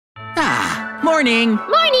Morning.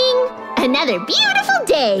 Morning! Another beautiful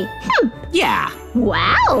day. Yeah,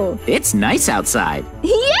 Wow! it's nice outside.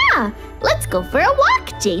 Yeah! Let's go for a walk,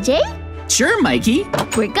 JJ. Sure, Mikey.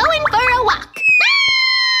 We're going for a walk.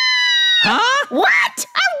 Huh? What?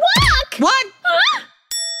 A walk? What? Huh?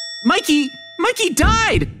 Mikey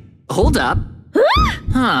died. Hold up.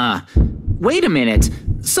 Huh? Wait a minute.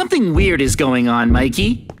 Something weird is going on,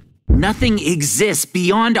 Mikey. Nothing exists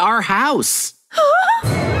beyond our house.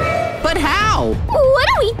 But how? What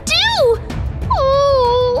do we do?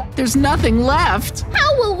 Oh, There's nothing left.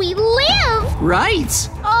 how will we live? Right.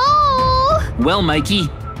 Oh! Well, Mikey,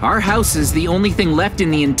 our house is the only thing left in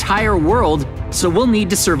the entire world, so we'll need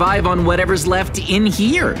to survive on whatever's left in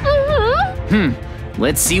here.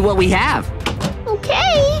 Let's see what we have.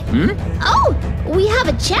 Okay. Oh, we have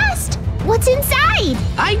a chest. What's inside?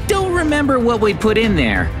 I don't remember what we put in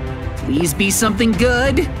there. Please be something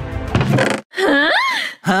good.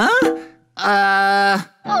 Huh?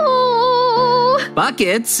 Oh.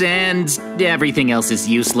 Buckets and everything else is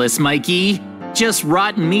useless, Mikey. Just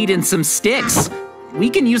rotten meat and some sticks. We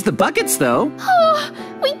can use the buckets, though. Oh,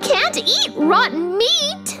 we can't eat rotten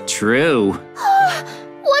meat. True.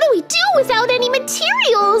 What do we do without any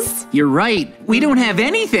materials? You're right. We don't have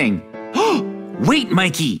anything. Wait,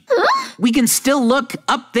 Mikey. Huh? We can still look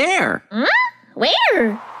up there. Huh?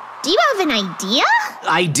 Where? Do you have an idea?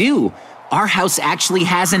 I do. Our house actually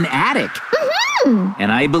has an attic.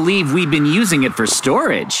 And I believe we've been using it for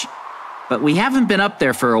storage. But we haven't been up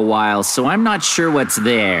there for a while, so I'm not sure what's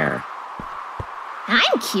there.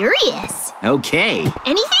 I'm curious. Okay,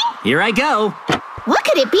 Anything? here I go. What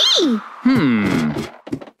could it be?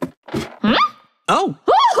 Oh!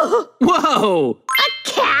 Whoa! A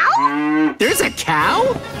cow? There's a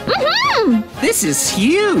cow? This is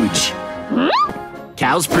huge.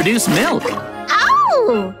 Cows produce milk.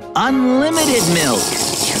 Oh! Unlimited milk.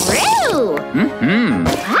 True!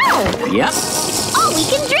 Wow! Yep. Oh, we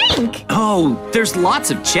can drink! Oh, there's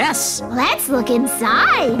lots of chests. Let's look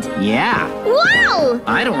inside. Yeah. Wow!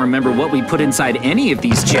 I don't remember what we put inside any of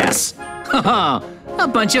these chests. Haha, a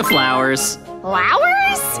bunch of flowers.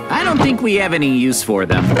 Flowers? I don't think we have any use for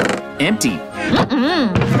them. Empty.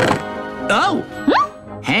 Oh!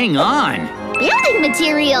 Hang on. Building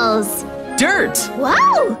materials. Dirt,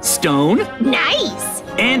 Whoa! stone, Nice!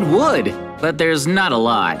 and wood. But there's not a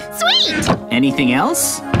lot. Sweet! Anything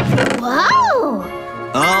else? Whoa!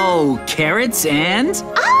 Oh, carrots and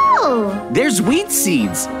Oh! there's wheat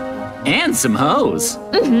seeds. And some hose.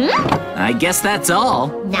 I guess that's all.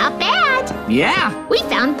 Not bad. Yeah. We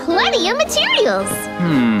found plenty of materials.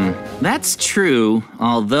 That's true,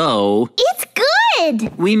 although It's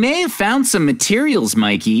good! we may have found some materials,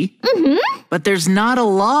 Mikey. But there's not a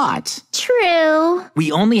lot. True.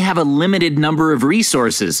 We only have a limited number of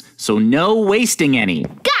resources, so no wasting any.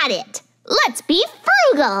 Got it. Let's be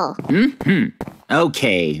frugal.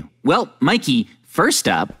 Okay, well, Mikey, first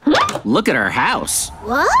up, look at our house.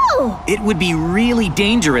 Whoa! It would be really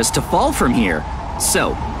dangerous to fall from here.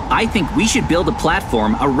 So, I think we should build a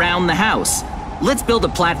platform around the house. Let's build a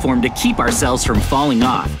platform to keep ourselves from falling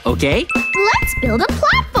off, okay? Let's build a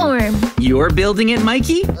platform. You're building it,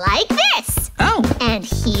 Mikey? Like this. Oh, And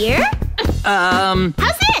here?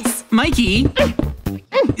 How's this? Mikey.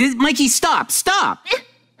 Mikey, stop.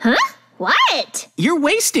 Huh? What? You're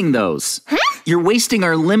wasting those. Huh? You're wasting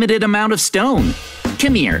our limited amount of stone.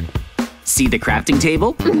 Come here. See the crafting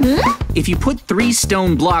table? If you put 3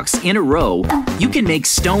 stone blocks in a row, you can make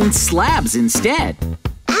stone slabs instead.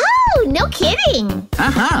 Oh, no kidding.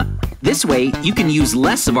 This way, you can use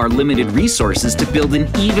less of our limited resources to build an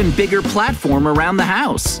even bigger platform around the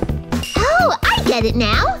house. Oh, I get it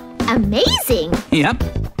now. Amazing. Yep.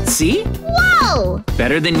 See? Whoa!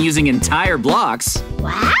 Better than using entire blocks.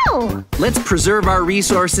 Wow! Let's preserve our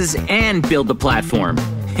resources and build the platform.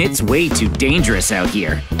 It's way too dangerous out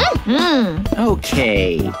here.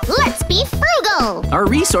 Okay. Let's be frugal. Our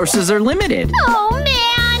resources are limited. Oh,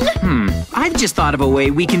 man! I've just thought of a way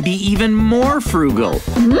we can be even more frugal.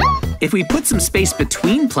 If we put some space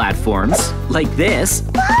between platforms, like this,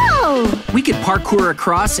 Whoa! we could parkour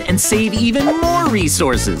across and save even more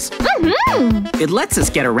resources. It lets us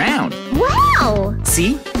get around. Wow!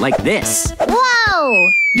 See? Like this.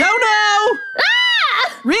 Whoa! No!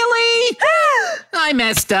 Ah! Really? I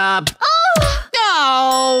messed up. Oh!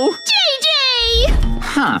 No!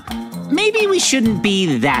 JJ! Maybe we shouldn't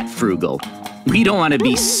be that frugal. We don't want to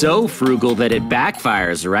be so frugal that it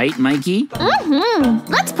backfires, right, Mikey?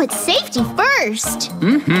 Let's put safety first.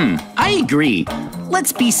 I agree.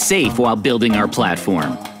 Let's be safe while building our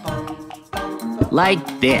platform. Like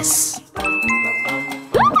this.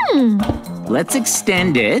 Let's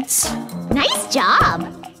extend it. Nice job.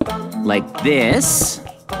 Like this.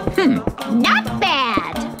 Not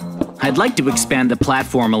bad. I'd like to expand the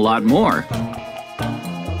platform a lot more.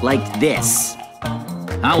 Like this.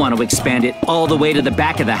 I want to expand it all the way to the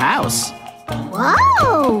back of the house.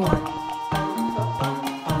 Whoa!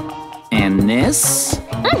 And this?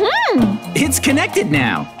 It's connected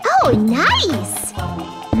now. Oh, nice.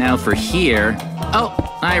 Now for here. Oh,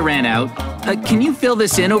 I ran out. Can you fill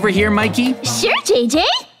this in over here, Mikey? Sure, JJ.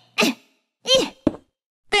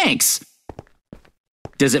 Thanks.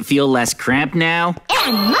 Does it feel less cramped now?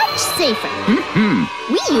 And much safer.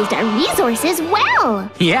 We used our resources well.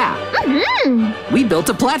 Yeah. We built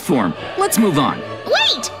a platform. Let's move on.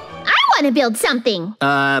 Wait! I want to build something.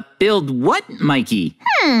 Build what, Mikey?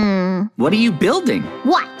 What are you building?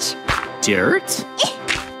 Watch. Dirt?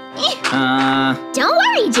 Don't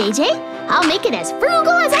worry, JJ. I'll make it as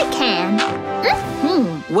frugal as I can.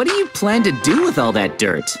 What do you plan to do with all that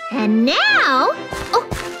dirt? And now... Oh,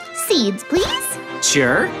 seeds, please.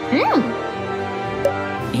 Sure.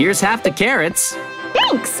 Here's half the carrots.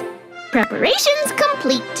 Thanks. Preparations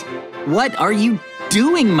complete. What are you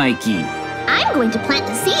doing, Mikey? I'm going to plant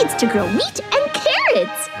the seeds to grow wheat and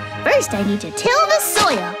carrots. First, I need to till the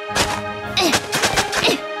soil.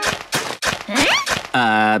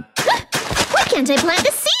 Why can't I plant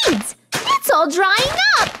the seeds? It's all drying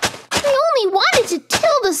up. I only wanted to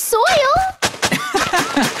till the soil.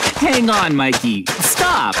 Hang on, Mikey.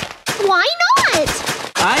 Stop. Why not?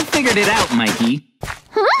 I figured it out, Mikey.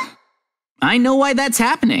 Huh? I know why that's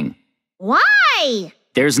happening. Why?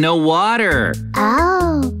 There's no water.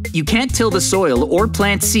 Oh. You can't till the soil or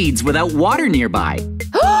plant seeds without water nearby. So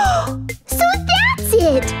that's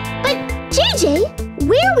it. But, JJ,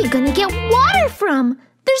 where are we gonna get water from?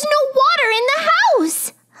 There's no water in the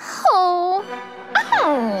house. Oh.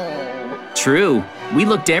 True. We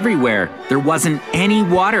looked everywhere. There wasn't any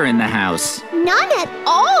water in the house. None at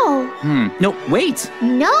all. No, wait.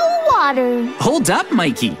 No water. Hold up,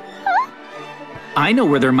 Mikey. I know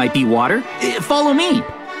where there might be water. Follow me.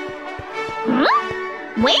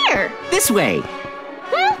 Where? This way.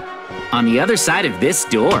 On the other side of this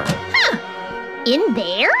door. In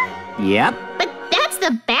there? Yep. But that's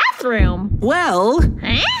the bathroom. Well,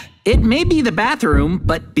 it may be the bathroom,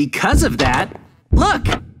 but because of that, look,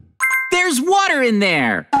 there's water in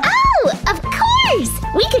there. Oh, of course.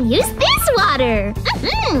 We can use this water.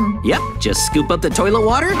 Yep, just scoop up the toilet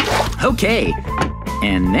water. Okay.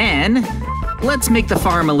 And then, let's make the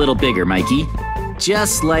farm a little bigger, Mikey.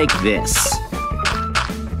 Just like this.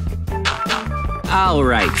 All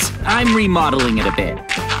right, I'm remodeling it a bit.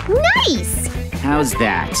 Nice. How's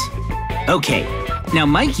that? Okay, now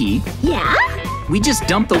Mikey, Yeah? we just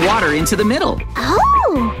dumped the water into the middle.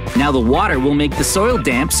 Oh. Now the water will make the soil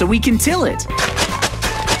damp so we can till it.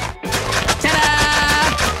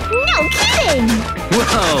 Ta-da! No kidding.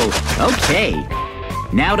 Whoa, okay.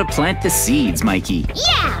 Now to plant the seeds, Mikey.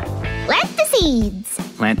 Yeah. Plant the seeds.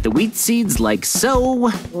 Plant the wheat seeds like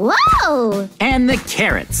so. Whoa. And the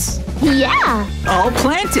carrots. Yeah. All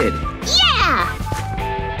planted.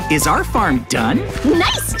 Yeah. Is our farm done?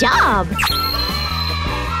 Nice job.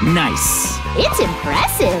 Nice. It's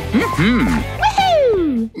impressive.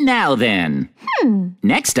 Woohoo. Now then.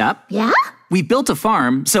 Next up, Yeah? we built a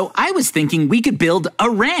farm, so I was thinking we could build a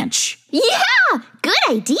ranch. Yeah. Good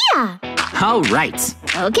idea. All right.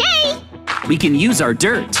 Okay. We can use our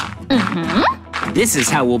dirt. This is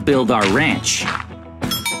how we'll build our ranch.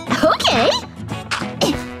 Okay.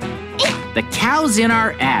 The cow's in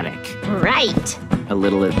our attic. Right. A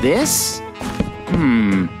little of this.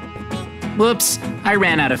 Whoops, I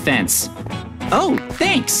ran out of fence. Oh,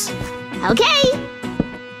 thanks. Okay.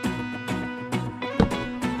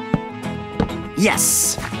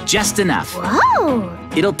 Yes, just enough. Whoa.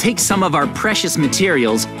 It'll take some of our precious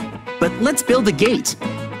materials, but let's build a gate.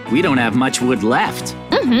 We don't have much wood left.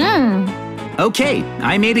 Okay,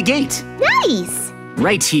 I made a gate. Nice.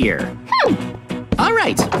 Right here. All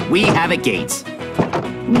right, we have a gate.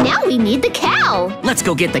 Now we need the cow. Let's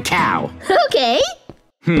go get the cow. Okay.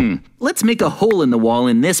 Let's make a hole in the wall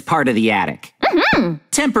in this part of the attic.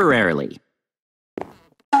 Temporarily.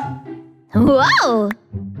 Whoa.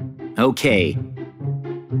 Okay.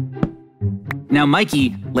 Now,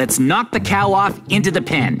 Mikey, let's knock the cow off into the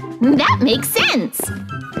pen. That makes sense.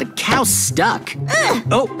 The cow's stuck.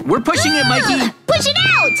 Oh, we're pushing it, Mikey. Push it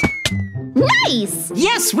out. Nice.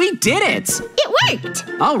 Yes, we did it. It worked.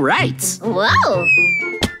 All right. Whoa.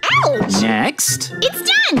 Ouch. Next. It's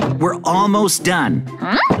done. We're almost done.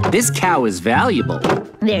 This cow is valuable.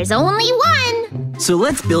 There's only one. So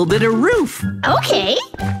let's build it a roof. Okay.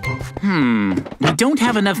 We don't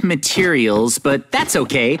have enough materials, but that's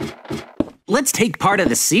okay. Let's take part of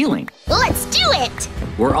the ceiling. Let's do it.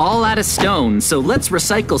 We're all out of stone, so let's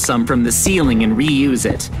recycle some from the ceiling and reuse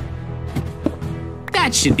it.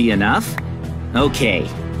 That should be enough. Okay.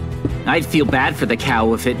 I'd feel bad for the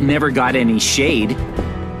cow if it never got any shade.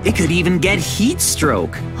 It could even get heat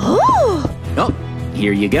stroke. Oh! Oh,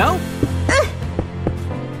 here you go.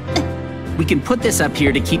 We can put this up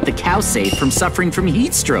here to keep the cow safe from suffering from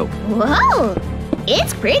heat stroke. Whoa!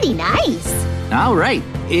 It's pretty nice. All right.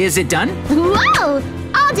 Is it done? Whoa!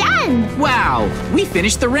 All done! Wow! We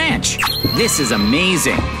finished the ranch. This is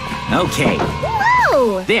amazing. Okay.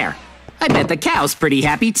 Whoa! There. I bet the cow's pretty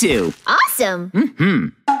happy too. Awesome!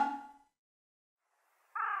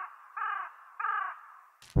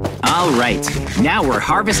 All right. Now we're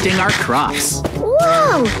harvesting our crops.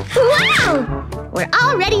 Whoa! Wow! We're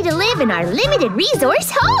all ready to live in our limited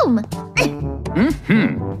resource home!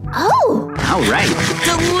 Oh! All right.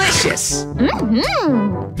 Delicious!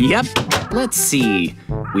 Yep. Let's see.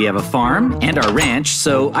 We have a farm and our ranch,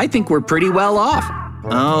 so I think we're pretty well off.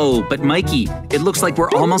 Oh, but Mikey, it looks like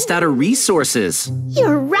we're almost out of resources.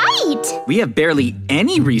 You're right! We have barely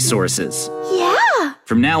any resources. Yeah!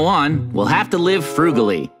 From now on, we'll have to live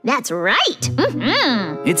frugally. That's right!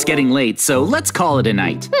 It's getting late, so let's call it a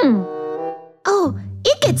night. Oh,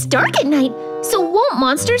 it gets dark at night, so won't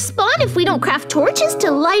monsters spawn if we don't craft torches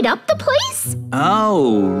to light up the place?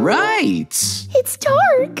 Oh, right. It's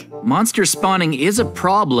dark. Monster spawning is a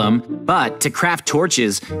problem, but to craft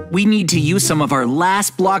torches, we need to use some of our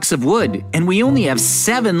last blocks of wood, and we only have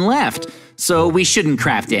 7 left, so we shouldn't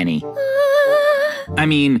craft any. I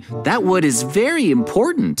mean, that wood is very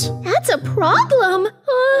important. That's a problem.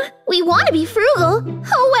 We want to be frugal.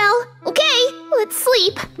 Oh well, okay, let's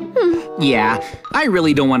sleep. Yeah, I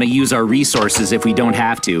really don't want to use our resources if we don't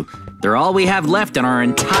have to. They're all we have left in our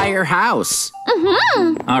entire house.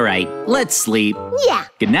 All right, let's sleep. Yeah.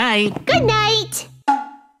 Good night. Good night.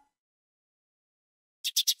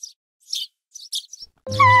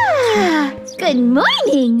 Good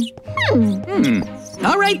morning.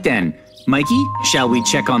 All right then. Mikey, shall we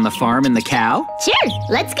check on the farm and the cow? Sure,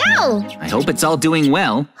 let's go. I hope it's all doing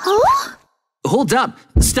well. Oh? Hold up.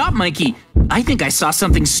 Stop, Mikey. I think I saw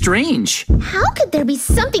something strange. How could there be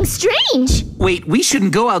something strange? Wait, we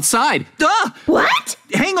shouldn't go outside. Duh! What?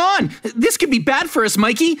 Hang on. This could be bad for us,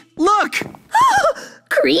 Mikey. Look!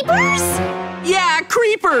 Creepers? Yeah,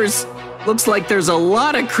 creepers! Looks like there's a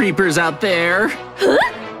lot of creepers out there. Huh?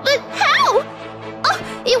 But how?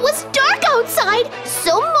 Oh, it was dark outside,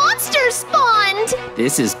 so monsters spawned!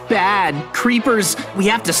 This is bad. Creepers, we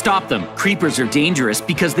have to stop them. Creepers are dangerous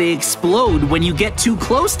because they explode when you get too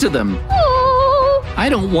close to them. Oh. I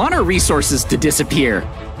don't want our resources to disappear.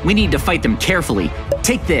 We need to fight them carefully.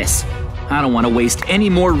 Take this. I don't want to waste any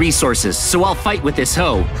more resources, so I'll fight with this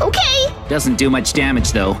hoe. Okay. Doesn't do much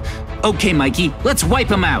damage, though. Okay, Mikey, let's wipe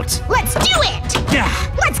them out. Let's do it! Yeah.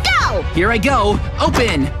 Let's go! Here I go.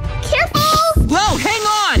 Open. Careful! Whoa, hang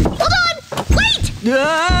on! Hold on! Wait!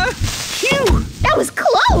 Phew! That was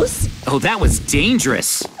close! Oh, that was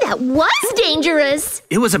dangerous. That was dangerous!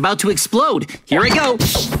 It was about to explode. Here I go.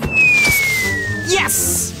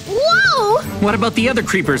 Yes! Whoa! What about the other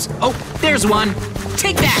creepers? Oh, there's one.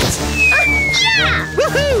 Take that! Yeah!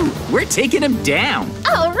 Woohoo! We're taking him down.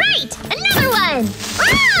 All right! Another one!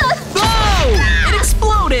 Ah! Whoa! It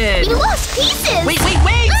exploded! We lost pieces! Wait!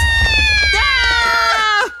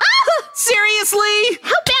 Ah! Seriously?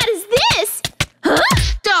 How bad is this? Huh?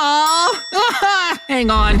 Oh! Hang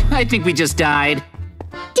on, I think we just died.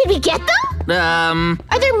 Did we get them?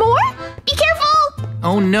 Are there more? Be careful!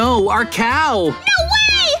 Oh no, our cow! No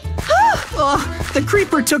way! Oh, the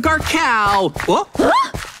creeper took our cow! Oh,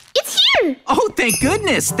 It's here! oh, thank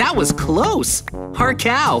goodness, that was close. Our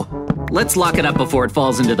cow. Let's lock it up before it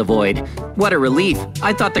falls into the void. What a relief.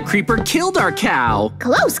 I thought the creeper killed our cow.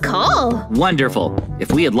 Close call. Wonderful.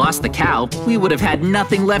 If we had lost the cow, we would have had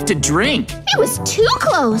nothing left to drink. It was too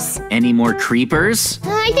close. Any more creepers?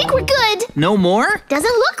 I think we're good. No more?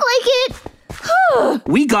 Doesn't look like it.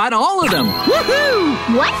 We got all of them. Woohoo!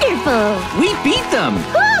 Wonderful. We beat them.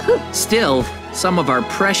 Still, some of our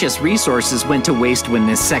precious resources went to waste when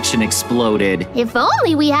this section exploded. If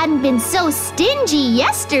only we hadn't been so stingy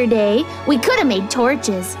yesterday, we could have made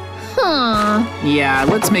torches. Yeah,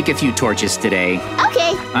 let's make a few torches today.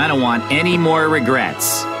 Okay. I don't want any more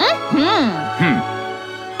regrets.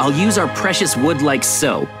 I'll use our precious wood like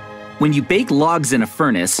so. When you bake logs in a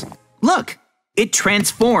furnace, look, it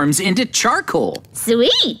transforms into charcoal.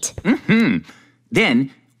 Sweet.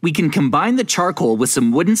 Then we can combine the charcoal with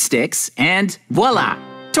some wooden sticks and voila,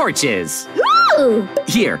 torches. Woo!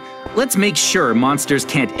 Here, let's make sure monsters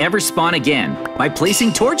can't ever spawn again by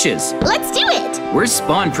placing torches. Let's do it. We're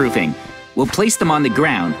spawn-proofing. We'll place them on the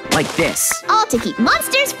ground, like this. All to keep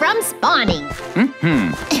monsters from spawning.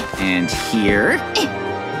 And here.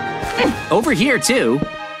 Over here, too.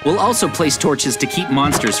 We'll also place torches to keep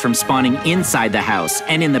monsters from spawning inside the house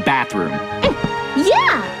and in the bathroom.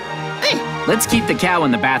 Yeah! Let's keep the cow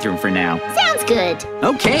in the bathroom for now. Sounds good.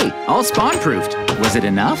 Okay, all spawn-proofed. Was it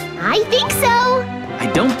enough? I think so.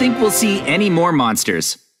 I don't think we'll see any more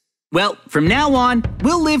monsters. Well, from now on,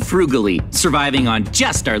 we'll live frugally, surviving on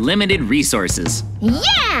just our limited resources.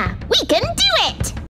 Yeah! We can do it!